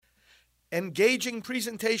engaging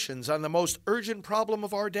presentations on the most urgent problem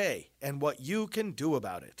of our day and what you can do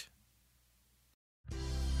about it.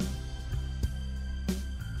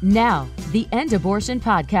 Now, the End Abortion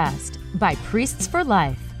Podcast by Priests for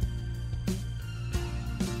Life.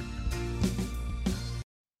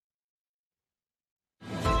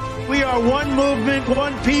 We are one movement,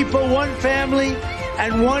 one people, one family,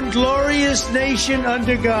 and one glorious nation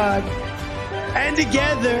under God. And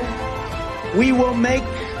together, we will make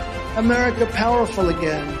America powerful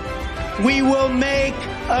again. We will make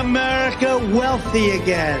America wealthy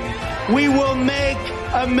again. We will make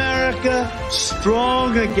America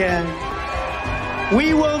strong again.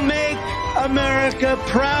 We will make America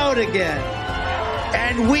proud again.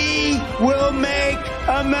 And we will make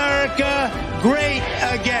America great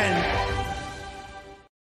again.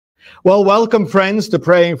 Well, welcome, friends, to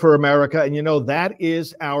Praying for America. And you know, that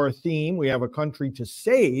is our theme. We have a country to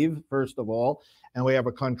save, first of all, and we have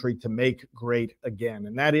a country to make great again.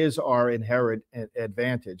 And that is our inherent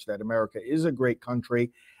advantage, that America is a great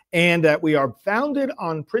country and that we are founded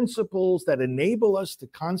on principles that enable us to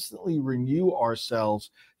constantly renew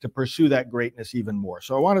ourselves to pursue that greatness even more.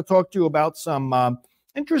 So I want to talk to you about some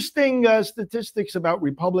interesting statistics about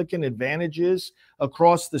Republican advantages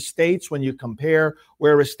across the states when you compare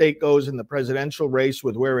where a state goes in the presidential race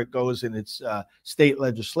with where it goes in its state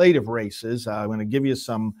legislative races. I'm going to give you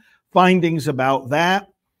some findings about that.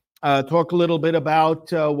 Talk a little bit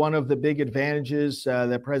about one of the big advantages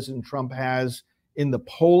that President Trump has in the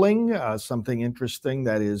polling, something interesting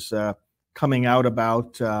that is coming out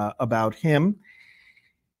about him.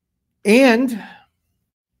 And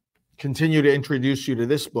continue to introduce you to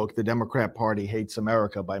this book, The Democrat Party Hates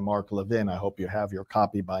America by Mark Levin. I hope you have your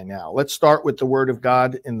copy by now. Let's start with the Word of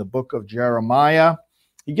God in the book of Jeremiah.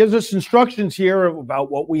 He gives us instructions here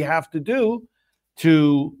about what we have to do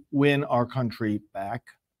to win our country back.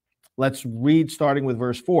 Let's read starting with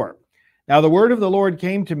verse 4. Now the word of the Lord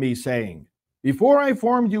came to me saying, before I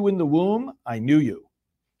formed you in the womb, I knew you.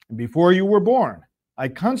 And before you were born, I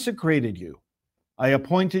consecrated you. I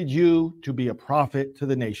appointed you to be a prophet to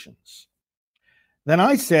the nations. Then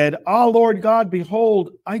I said, Ah, Lord God,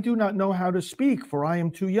 behold, I do not know how to speak, for I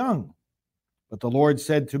am too young. But the Lord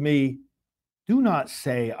said to me, do not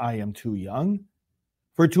say I am too young,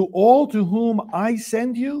 for to all to whom I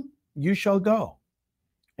send you, you shall go.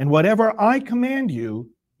 And whatever I command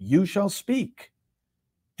you, you shall speak.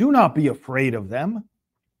 Do not be afraid of them,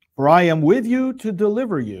 for I am with you to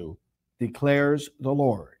deliver you, declares the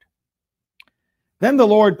Lord. Then the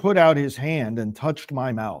Lord put out his hand and touched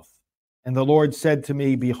my mouth. And the Lord said to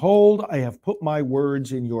me, behold, I have put my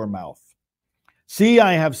words in your mouth. See,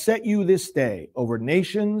 I have set you this day over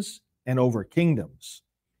nations and over kingdoms,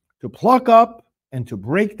 to pluck up and to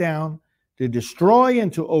break down, to destroy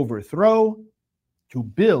and to overthrow, to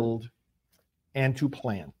build and to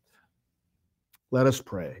plant. Let us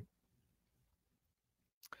pray.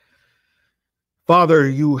 Father,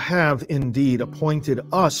 you have indeed appointed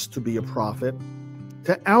us to be a prophet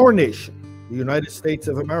to our nation, the United States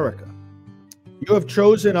of America. You have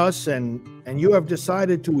chosen us and you have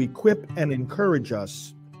decided to equip and encourage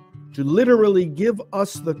us, to literally give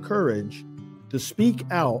us the courage to speak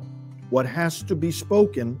out what has to be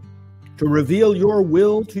spoken, to reveal your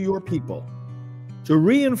will to your people, to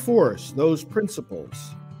reinforce those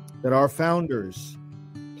principles that our founders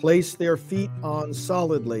placed their feet on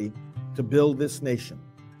solidly to build this nation.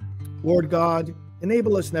 Lord God,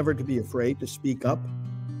 enable us never to be afraid to speak up,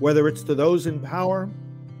 whether it's to those in power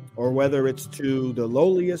or whether it's to the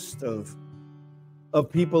lowliest of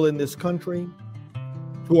people in this country,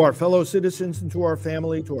 to our fellow citizens and to our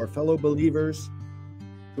family, to our fellow believers,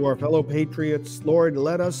 to our fellow patriots. Lord,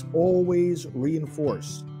 let us always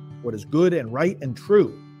reinforce what is good and right and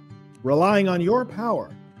true, relying on your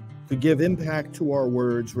power to give impact to our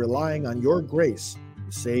words, relying on your grace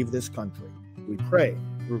to save this country. We pray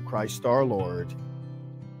through Christ our Lord.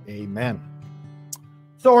 Amen.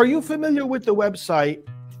 So are you familiar with the website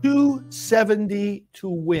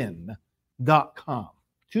 270towin.com?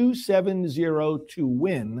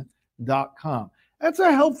 270towin.com. That's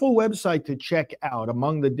a helpful website to check out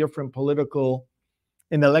among the different political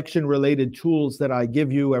and election-related tools that I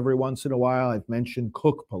give you every once in a while. I've mentioned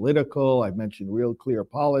Cook Political. I've mentioned Real Clear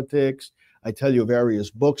Politics. I tell you various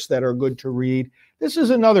books that are good to read. This is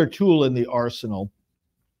another tool in the arsenal.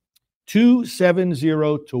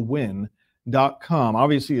 270towin.com.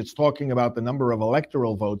 Obviously, it's talking about the number of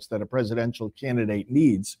electoral votes that a presidential candidate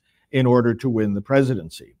needs in order to win the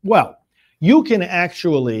presidency. Well, you can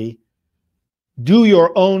actually do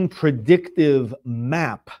your own predictive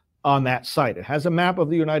map on that site. It has a map of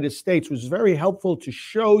the United States, which is very helpful to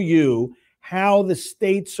show you how the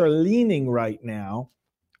states are leaning right now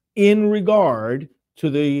in regard to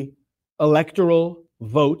the electoral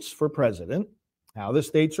votes for president, how the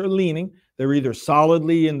states are leaning. They're either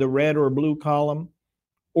solidly in the red or blue column,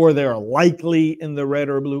 or they're likely in the red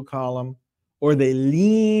or blue column, or they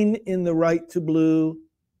lean in the red to blue,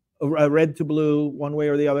 one way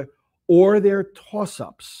or the other, or they're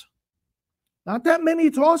toss-ups. Not that many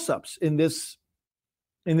toss-ups in this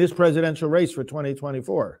presidential race for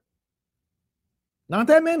 2024. Not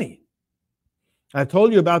that many. I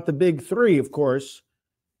told you about the big three, of course.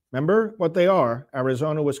 Remember what they are: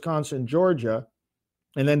 Arizona, Wisconsin, Georgia.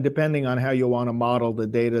 And then depending on how you want to model the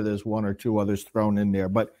data, there's one or two others thrown in there.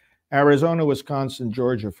 But Arizona, Wisconsin,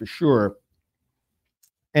 Georgia for sure.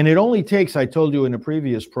 And it only takes, I told you in a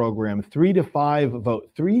previous program, 3 to 5 votes.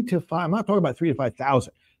 3 to 5, I'm not talking about 3 to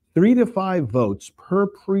 5,000. 3 to 5 votes per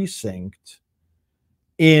precinct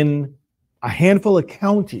in a handful of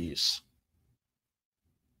counties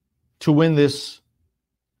to win this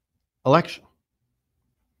election.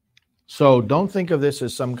 So don't think of this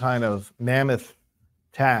as some kind of mammoth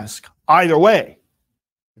task. Either way,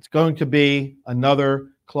 it's going to be another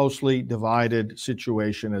closely divided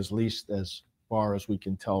situation, at least as far as we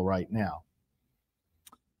can tell right now.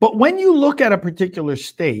 But when you look at a particular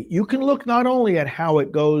state, you can look not only at how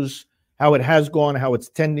it goes, how it has gone, how it's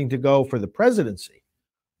tending to go for the presidency.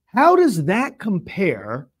 How does that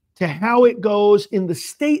compare to how it goes in the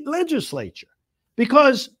state legislature?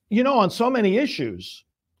 Because, you know, on so many issues,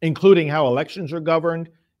 including how elections are governed,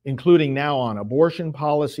 including now on abortion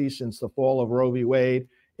policy since the fall of Roe v. Wade,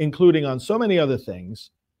 including on so many other things,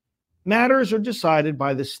 matters are decided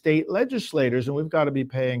by the state legislators, and we've got to be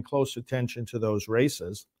paying close attention to those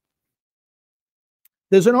races.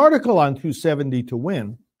 There's an article on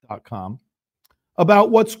 270towin.com about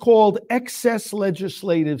what's called excess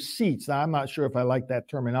legislative seats. Now, I'm not sure if I like that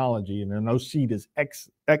terminology. You know, no seat is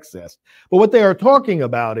excess. But what they are talking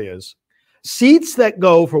about is seats that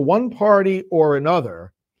go for one party or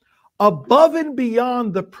another above and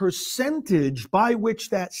beyond the percentage by which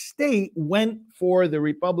that state went for the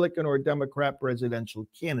Republican or Democrat presidential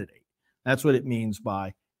candidate. That's what it means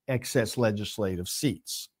by excess legislative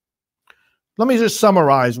seats. Let me just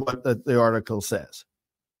summarize what the article says.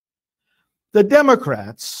 The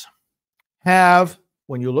Democrats have,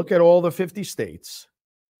 when you look at all the 50 states,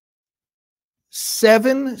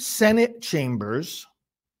 7 Senate chambers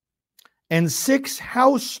and 6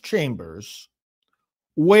 House chambers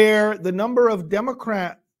where the number of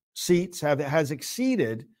Democrat seats has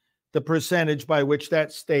exceeded the percentage by which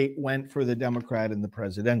that state went for the Democrat in the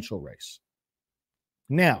presidential race.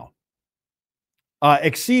 Now,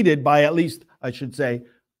 exceeded by at least, I should say,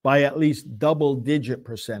 by at least double-digit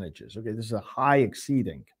percentages. Okay, this is a high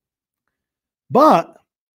exceeding. But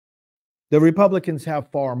the Republicans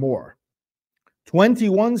have far more.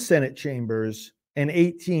 21 Senate chambers and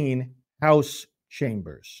 18 House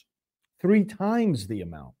chambers. 3 times the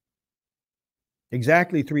amount.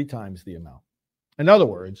 Exactly 3 times the amount. In other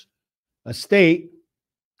words, a state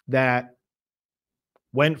that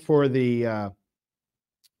went for the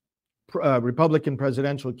Republican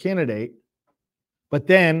presidential candidate, but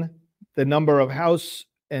then the number of House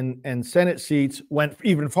and Senate seats went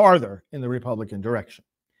even farther in the Republican direction.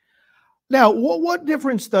 Now, what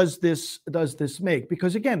difference does this make?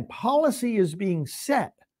 Because again, policy is being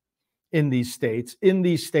set in these states, in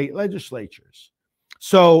these state legislatures.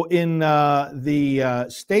 So in the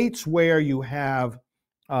states where you have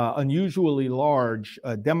unusually large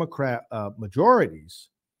Democrat majorities,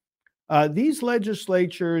 these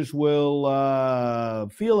legislatures will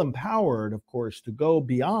feel empowered, of course, to go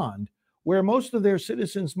beyond where most of their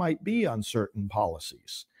citizens might be on certain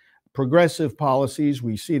policies. Progressive policies,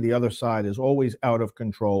 we see the other side is always out of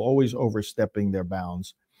control, always overstepping their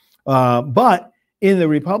bounds. But in the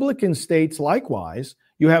Republican states, likewise,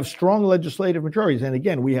 you have strong legislative majorities. And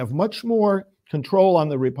again, we have much more control on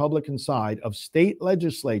the Republican side of state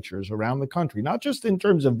legislatures around the country, not just in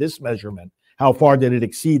terms of this measurement, how far did it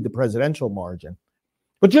exceed the presidential margin,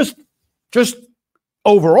 but just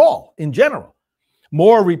overall, in general.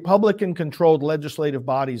 More Republican-controlled legislative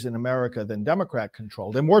bodies in America than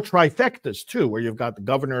Democrat-controlled, and more trifectas, too, where you've got the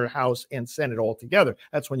governor, House, and Senate all together.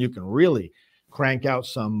 That's when you can really crank out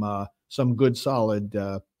some good, solid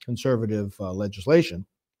conservative legislation.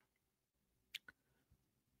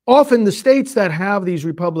 Often the states that have these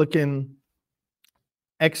Republican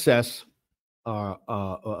excess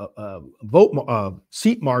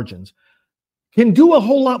seat margins can do a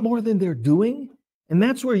whole lot more than they're doing. And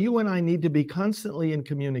that's where you and I need to be constantly in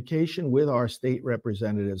communication with our state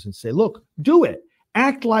representatives and say, look, do it.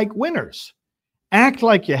 Act like winners. Act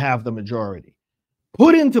like you have the majority.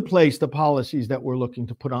 put into place the policies that we're looking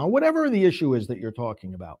to put on, whatever the issue is that you're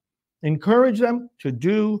talking about. Encourage them to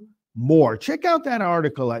do more. Check out that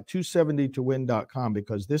article at 270towin.com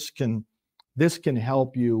because this can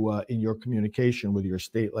help you in your communication with your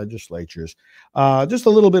state legislatures. Just a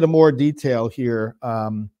little bit of more detail here.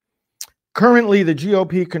 Currently, the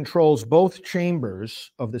GOP controls both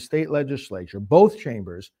chambers of the state legislature, both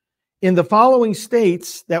chambers, in the following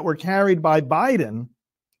states that were carried by Biden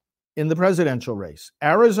in the presidential race: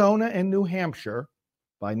 Arizona and New Hampshire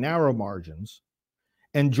by narrow margins,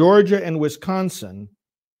 and Georgia and Wisconsin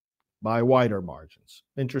by wider margins.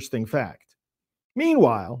 Interesting fact.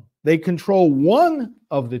 Meanwhile, they control one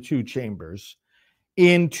of the two chambers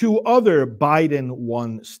in two other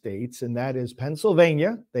Biden-won states, and that is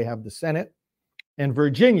Pennsylvania. They have the Senate, and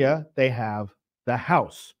Virginia, they have the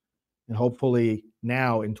House. And hopefully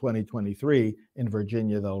now in 2023, in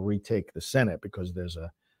Virginia, they'll retake the Senate because there's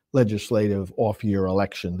a legislative off-year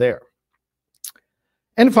election there.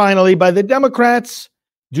 And finally, by the Democrats,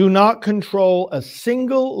 do not control a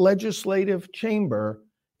single legislative chamber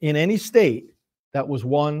in any state that was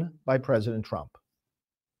won by President Trump.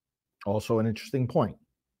 Also an interesting point.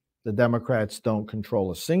 The Democrats don't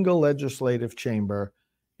control a single legislative chamber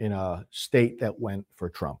in a state that went for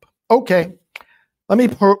Trump. Okay, let me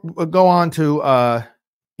go on to,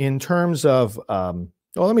 in terms of,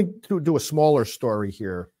 let me do a smaller story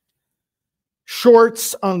here.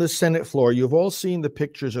 Shorts on the Senate floor. You've all seen the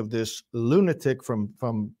pictures of this lunatic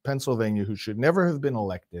from Pennsylvania who should never have been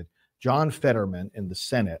elected, John Fetterman, in the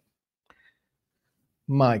Senate.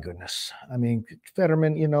 My goodness. I mean,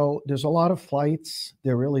 Fetterman, there's a lot of flights.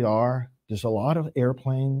 There really are. There's a lot of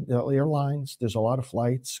airlines. There's a lot of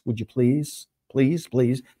flights. Would you please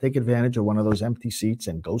take advantage of one of those empty seats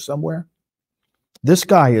and go somewhere? This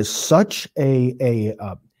guy is such he's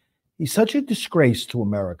such a disgrace to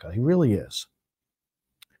America. He really is.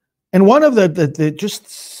 And one of the just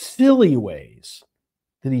silly ways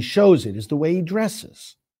that he shows it is the way he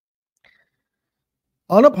dresses.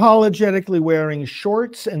 Unapologetically wearing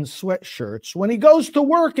shorts and sweatshirts when he goes to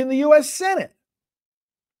work in the U.S. Senate.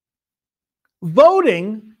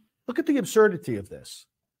 Voting, look at the absurdity of this.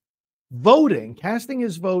 Voting, casting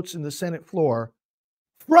his votes in the Senate floor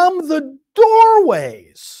from the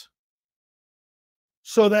doorways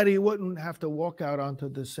so that he wouldn't have to walk out onto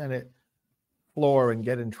the Senate floor and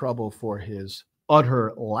get in trouble for his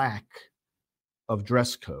utter lack of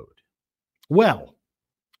dress code. Well,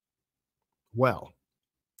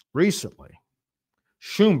 recently,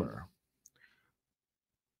 Schumer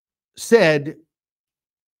said,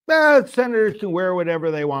 senators can wear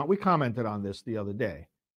whatever they want. We commented on this the other day.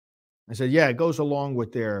 I said, yeah, it goes along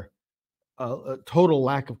with their total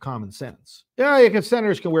lack of common sense. Yeah,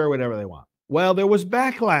 senators can wear whatever they want. Well, there was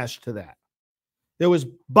backlash to that. There was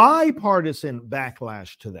bipartisan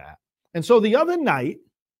backlash to that. And so the other night,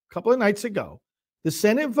 a couple of nights ago, the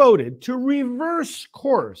Senate voted to reverse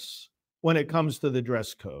course when it comes to the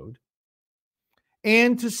dress code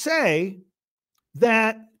and to say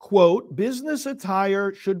that, quote, business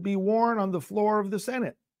attire should be worn on the floor of the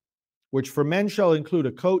Senate, which for men shall include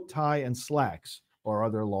a coat, tie, and slacks or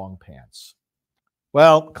other long pants.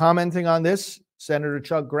 Well, commenting on this, Senator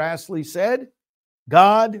Chuck Grassley said,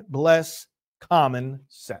 God bless common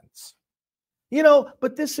sense.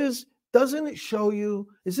 But doesn't it show you,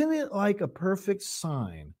 isn't it like a perfect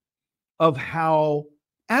sign of how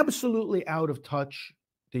absolutely out of touch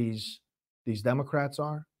these Democrats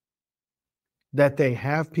are? That they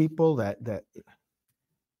have people that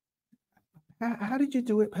how did you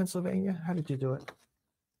do it, Pennsylvania? How did you do it?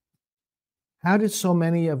 How did so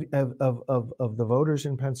many of the voters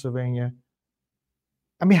in Pennsylvania?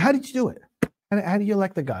 I mean, how did you do it? How do you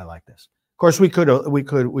elect a guy like this? Of course, we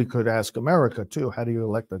could ask America too. How do you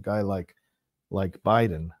elect a guy like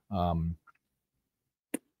Biden?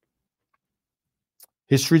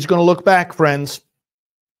 History's going to look back, friends.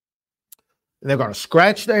 And they're going to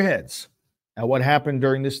scratch their heads at what happened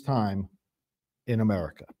during this time in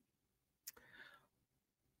America.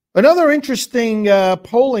 Another interesting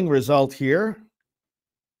polling result here.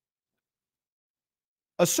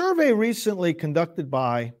 A survey recently conducted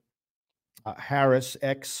by Harris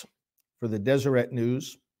X for the Deseret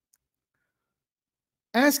News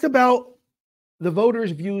asked about the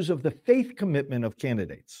voters' views of the faith commitment of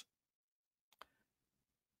candidates.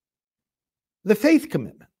 The faith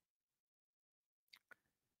commitment.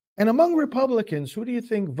 And among Republicans, who do you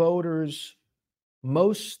think voters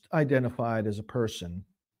most identified as a person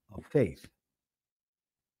of faith?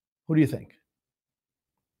 Who do you think?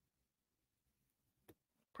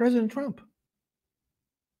 President Trump.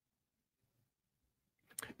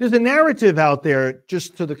 There's a narrative out there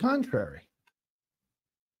just to the contrary.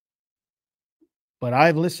 but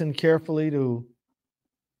I've listened carefully to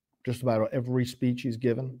just about every speech he's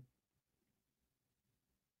given.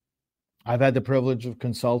 I've had the privilege of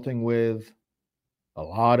consulting with a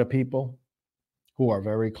lot of people who are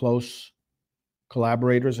very close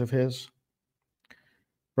collaborators of his.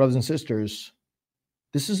 Brothers and sisters,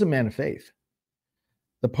 this is a man of faith.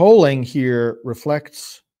 The polling here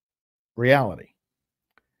reflects reality.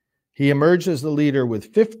 He emerged as the leader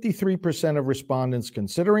with 53% of respondents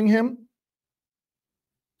considering him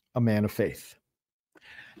a man of faith.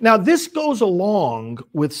 Now, this goes along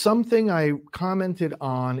with something I commented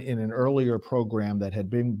on in an earlier program that had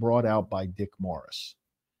been brought out by Dick Morris.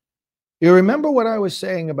 You remember what I was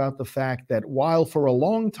saying about the fact that while for a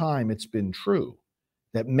long time it's been true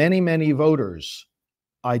that many, many voters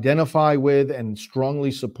identify with and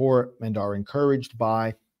strongly support and are encouraged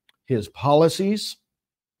by his policies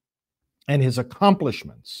and his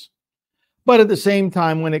accomplishments, but at the same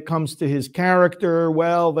time, when it comes to his character,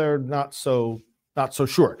 well, they're not so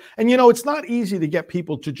sure. And it's not easy to get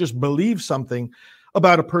people to just believe something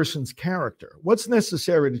about a person's character. What's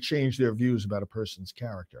necessary to change their views about a person's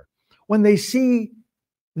character? When they see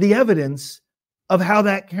the evidence of how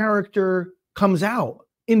that character comes out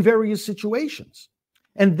in various situations.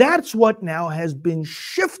 And that's what now has been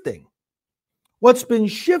shifting. What's been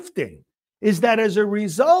shifting is that as a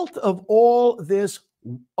result of all this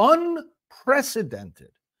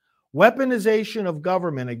unprecedented weaponization of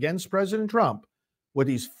government against President Trump, with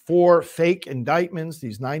these 4 fake indictments,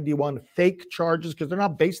 these 91 fake charges, because they're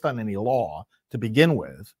not based on any law to begin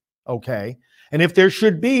with, okay? And if there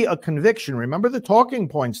should be a conviction, remember the talking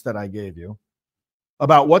points that I gave you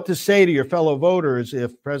about what to say to your fellow voters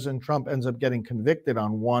if President Trump ends up getting convicted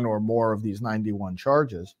on 1 or more of these 91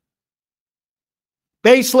 charges.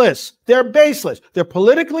 Baseless. They're baseless. They're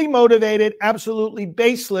politically motivated, absolutely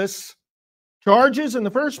baseless charges in the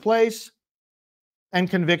first place, and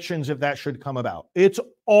convictions if that should come about. It's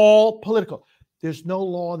all political. There's no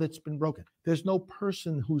law that's been broken. There's no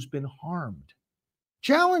person who's been harmed.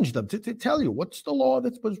 Challenge them to tell you what's the law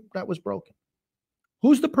that was broken.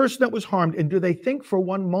 Who's the person that was harmed, and do they think for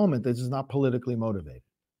one moment this is not politically motivated?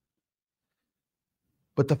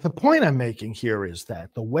 But the point I'm making here is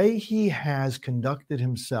that the way he has conducted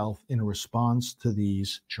himself in response to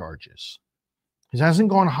these charges, he hasn't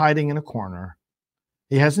gone hiding in a corner.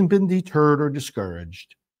 He hasn't been deterred or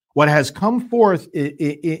discouraged. What has come forth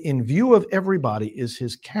in view of everybody is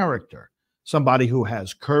his character. Somebody who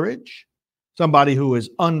has courage, somebody who is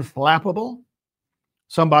unflappable,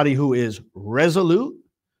 somebody who is resolute,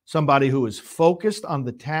 somebody who is focused on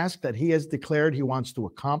the task that he has declared he wants to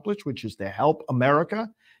accomplish, which is to help America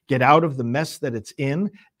get out of the mess that it's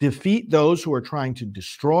in, defeat those who are trying to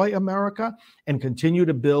destroy America, and continue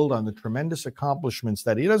to build on the tremendous accomplishments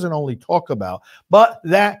that he doesn't only talk about, but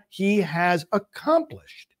that he has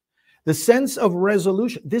accomplished. The sense of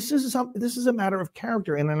resolution. This is a matter of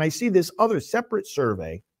character. And then I see this other separate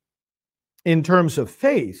survey in terms of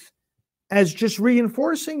faith as just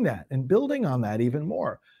reinforcing that and building on that even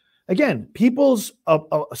more. Again, people's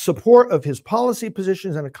support of his policy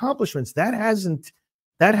positions and accomplishments, that hasn't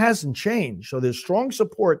changed. So there's strong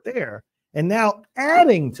support there. And now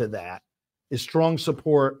adding to that is strong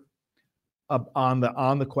support on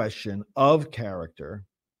the question of character.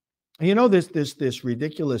 And this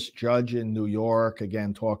ridiculous judge in New York,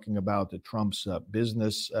 again, talking about the Trump's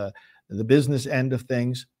business, the business end of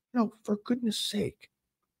things. For goodness sake,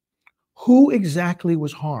 who exactly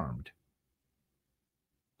was harmed?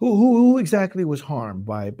 Who exactly was harmed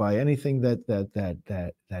by anything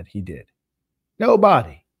that he did?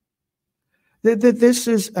 Nobody. This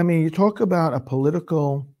is, you talk about a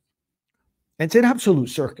political, it's an absolute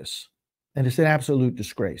circus, and it's an absolute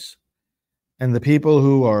disgrace. And the people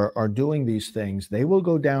who are doing these things, they will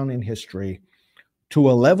go down in history to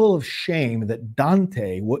a level of shame that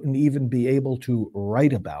Dante wouldn't even be able to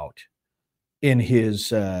write about in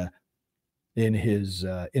his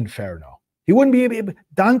Inferno. He wouldn't be able.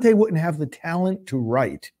 Dante wouldn't have the talent to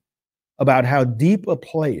write about how deep a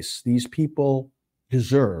place these people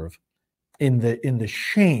deserve in the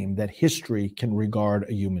shame that history can regard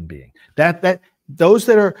a human being. Those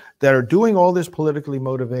that are doing all this politically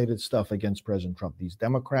motivated stuff against President Trump, these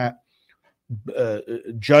Democrat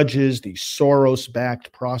judges, these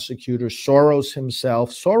Soros-backed prosecutors, Soros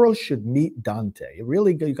himself. Soros should meet Dante.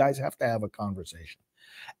 Really, you guys have to have a conversation.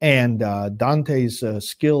 And Dante's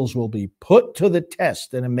skills will be put to the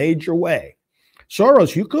test in a major way.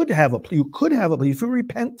 Soros, you could have if you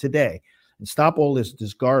repent today and stop all this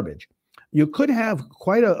garbage, you could have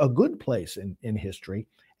quite a good place in history.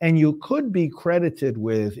 And you could be credited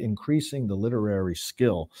with increasing the literary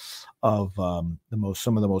skill of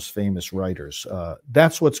some of the most famous writers.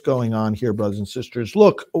 That's what's going on here, brothers and sisters.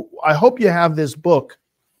 Look, I hope you have this book.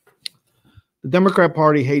 The Democrat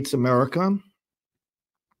Party Hates America.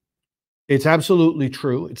 It's absolutely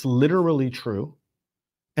true. It's literally true.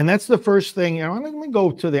 And that's the first thing. I'm going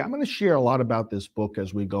to share a lot about this book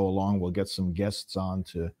as we go along. We'll get some guests on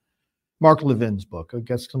to Mark Levin's book. I'll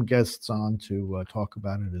get some guests on to talk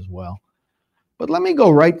about it as well. But let me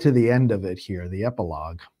go right to the end of it here, the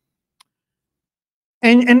epilogue.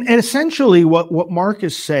 And essentially what Mark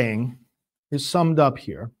is saying is summed up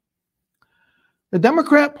here. The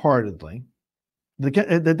Democrat Party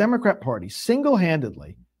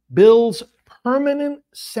single-handedly builds permanent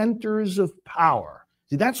centers of power.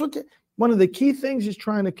 See, that's one of the key things he's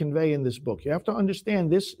trying to convey in this book. You have to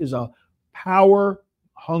understand this is a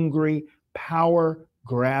power-hungry,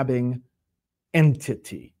 power-grabbing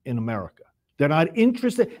entity in America. They're not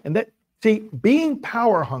interested, being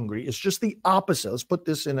power-hungry is just the opposite. Let's put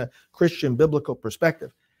this in a Christian biblical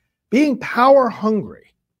perspective. Being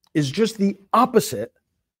power-hungry is just the opposite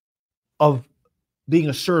of being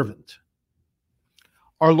a servant.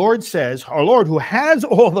 Our Lord says, our Lord who has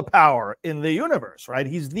all the power in the universe, right?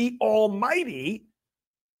 He's the Almighty,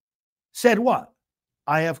 said what?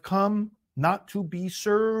 I have come not to be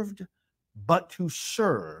served, but to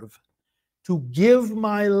serve, to give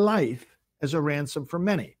my life as a ransom for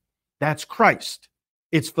many. That's Christ.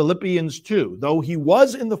 It's Philippians 2. Though he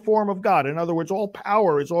was in the form of God, in other words, all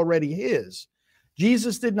power is already his,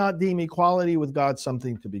 Jesus did not deem equality with God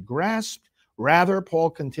something to be grasped. Rather,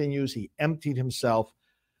 Paul continues, he emptied himself,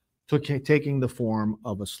 taking the form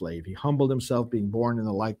of a slave. He humbled himself, being born in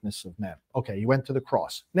the likeness of men. Okay, he went to the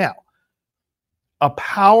cross. Now, a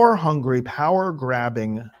power-hungry,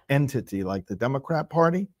 power-grabbing entity like the Democrat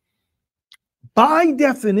Party, by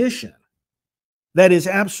definition, that is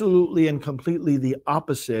absolutely and completely the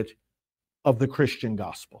opposite of the Christian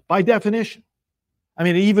gospel. By definition. I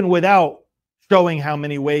mean, even without showing how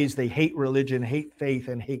many ways they hate religion, hate faith,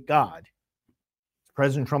 and hate God.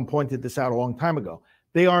 President Trump pointed this out a long time ago.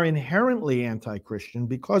 They are inherently anti-Christian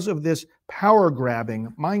because of this power-grabbing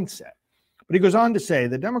mindset. But he goes on to say,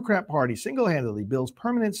 the Democrat Party single-handedly builds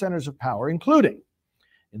permanent centers of power, including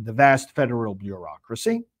in the vast federal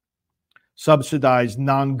bureaucracy, subsidized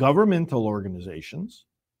non-governmental organizations,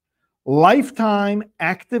 lifetime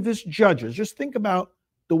activist judges. Just think about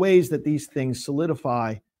the ways that these things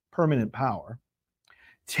solidify permanent power.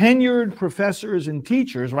 Tenured professors and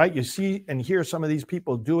teachers, right? You see and hear some of these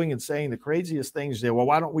people doing and saying the craziest things. Say, well,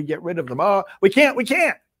 why don't we get rid of them? Oh, we can't.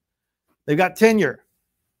 They've got tenure.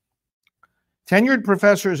 Tenured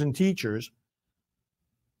professors and teachers,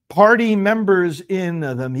 party members in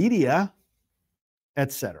the media,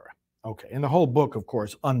 etc. Okay, and the whole book, of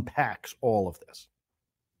course, unpacks all of this.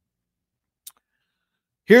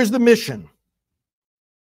 Here's the mission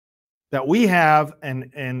that we have,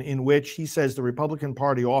 and in which he says the Republican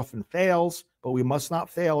Party often fails, but we must not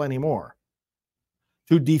fail anymore.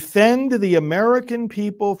 To defend the American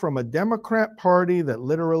people from a Democrat Party that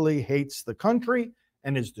literally hates the country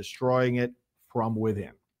and is destroying it from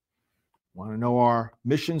within. Want to know our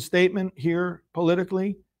mission statement here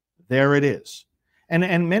politically? There it is.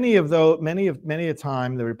 And many a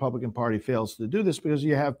time the Republican Party fails to do this because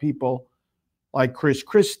you have people like Chris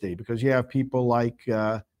Christie, because you have people like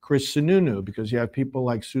Chris Sununu, because you have people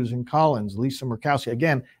like Susan Collins, Lisa Murkowski.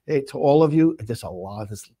 Again, hey, to all of you, there's a lot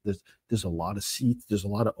of seats. There's a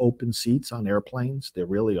lot of open seats on airplanes. There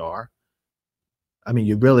really are. I mean,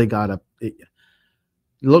 you really gotta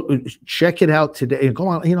look, check it out today. Go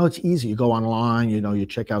on. You know, it's easy. You go online. You know, you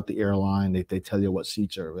check out the airline. They tell you what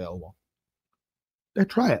seats are available.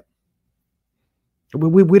 Try it.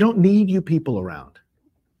 We don't need you people around.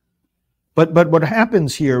 But what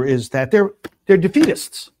happens here is that they're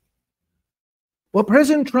defeatists. What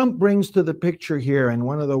President Trump brings to the picture here, and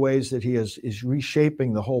one of the ways that he is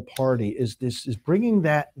reshaping the whole party, is bringing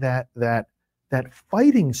that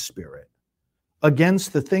fighting spirit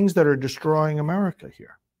against the things that are destroying America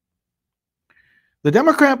here. The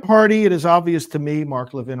Democrat Party, it is obvious to me,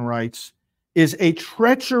 Mark Levin writes, is a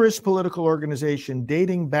treacherous political organization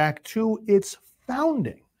dating back to its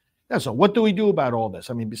founding. Now, so what do we do about all this?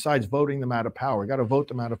 I mean, besides voting them out of power, we got to vote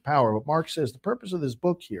them out of power. But Mark says the purpose of this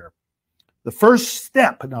book here, the first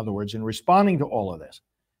step, in other words, in responding to all of this,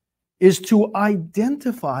 is to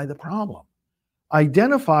identify the problem,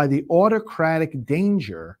 identify the autocratic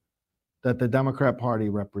danger that the Democrat Party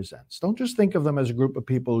represents. Don't just think of them as a group of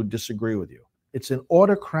people who disagree with you. It's an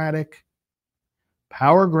autocratic,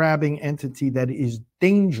 power-grabbing entity that is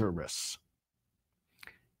dangerous.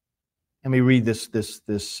 Let me read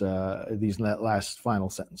these last final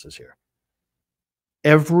sentences here.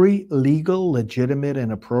 Every legal, legitimate,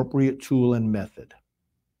 and appropriate tool and method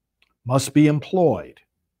must be employed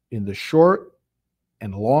in the short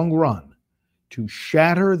and long run to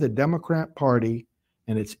shatter the Democrat Party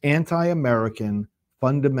and its anti-American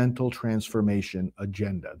fundamental transformation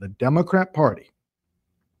agenda. The Democrat Party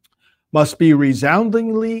must be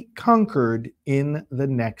resoundingly conquered in the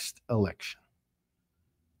next election,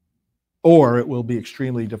 or it will be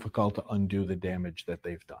extremely difficult to undo the damage that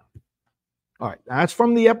they've done. All right, that's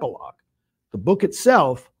from the epilogue. The book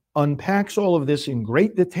itself unpacks all of this in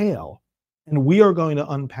great detail, and we are going to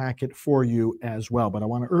unpack it for you as well. But I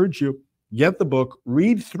want to urge you, get the book,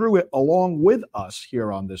 read through it along with us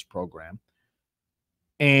here on this program,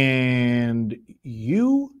 and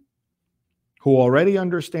you, who already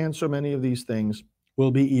understand so many of these things,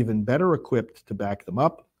 will be even better equipped to back them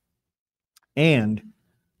up and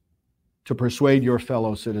to persuade your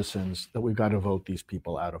fellow citizens that we've got to vote these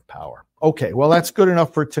people out of power. Okay, well, that's good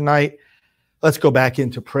enough for tonight. Let's go back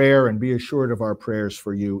into prayer and be assured of our prayers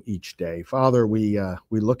for you each day. Father, we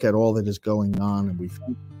look at all that is going on, and we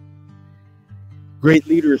thank great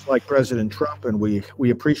leaders like President Trump, and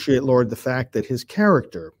we appreciate, Lord, the fact that his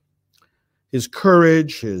character, his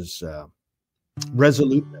courage, his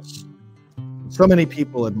resoluteness, so many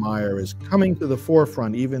people admire, is coming to the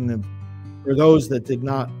forefront, even for those that did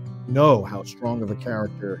not know how strong of a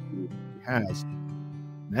character he has.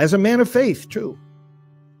 And as a man of faith, too.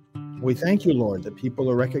 We thank you, Lord, that people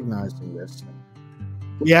are recognizing this.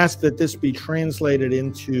 We ask that this be translated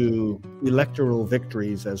into electoral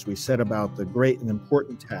victories as we set about the great and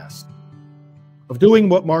important task of doing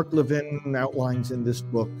what Mark Levin outlines in this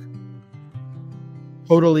book,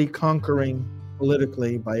 totally conquering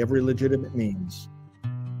politically by every legitimate means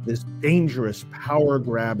this dangerous,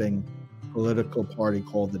 power-grabbing political party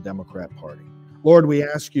called the Democrat Party. Lord, we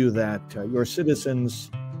ask you that your citizens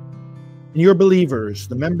and your believers,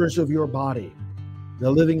 the members of your body, the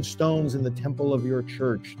living stones in the temple of your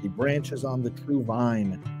church, the branches on the true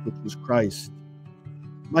vine, which is Christ,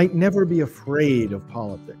 might never be afraid of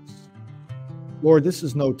politics. Lord, this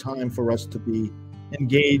is no time for us to be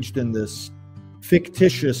engaged in this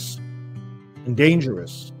fictitious and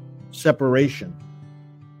dangerous separation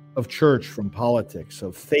of church from politics,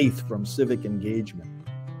 of faith from civic engagement.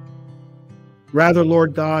 Rather,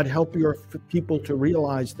 Lord God, help your people to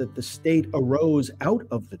realize that the state arose out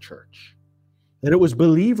of the church, that it was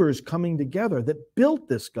believers coming together that built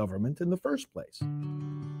this government in the first place,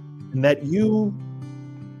 and that you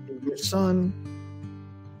and your Son,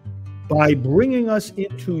 by bringing us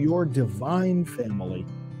into your divine family,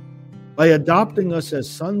 by adopting us as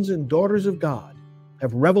sons and daughters of God,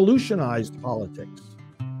 have revolutionized politics,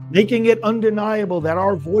 making it undeniable that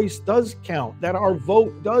our voice does count, that our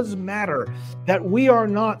vote does matter, that we are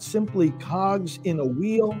not simply cogs in a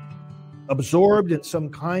wheel, absorbed in some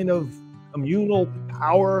kind of communal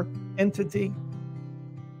power entity,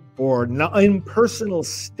 or impersonal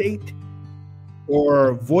state,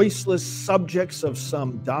 or voiceless subjects of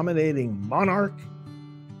some dominating monarch,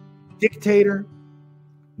 dictator.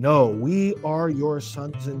 No, we are your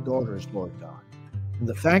sons and daughters, Lord God. And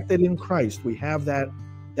the fact that in Christ we have that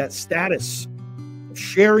status of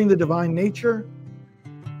sharing the divine nature,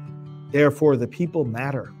 therefore the people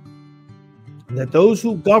matter. And that those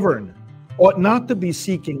who govern ought not to be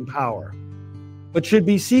seeking power, but should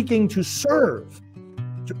be seeking to serve,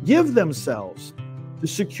 to give themselves, to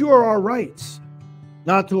secure our rights,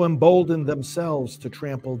 not to embolden themselves to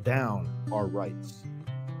trample down our rights.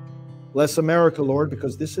 Bless America, Lord,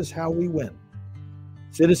 because this is how we win.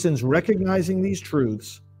 Citizens recognizing these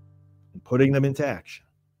truths and putting them into action.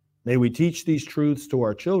 May we teach these truths to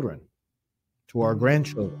our children, to our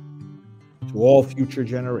grandchildren, to all future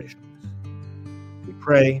generations. We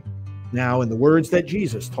pray now in the words that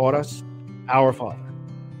Jesus taught us, Our Father,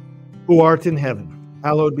 who art in heaven,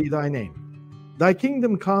 hallowed be thy name. Thy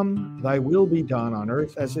kingdom come, thy will be done on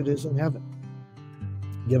earth as it is in heaven.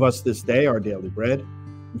 Give us this day our daily bread,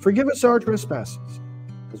 and forgive us our trespasses,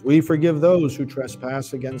 as we forgive those who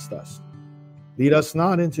trespass against us. Lead us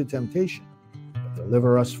not into temptation, but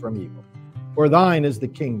deliver us from evil. For thine is the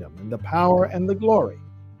kingdom, and the power, and the glory,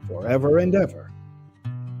 forever and ever.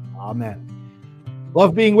 Amen.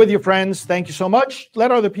 Love being with you, friends. Thank you so much.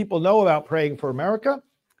 Let other people know about Praying for America,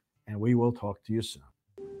 and we will talk to you soon.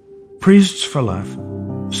 Priests for Life,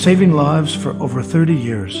 saving lives for over 30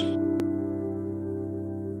 years.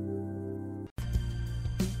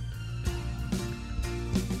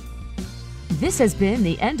 This has been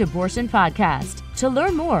the End Abortion Podcast. To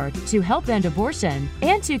learn more, to help end abortion,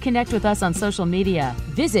 and to connect with us on social media,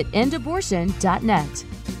 visit endabortion.net.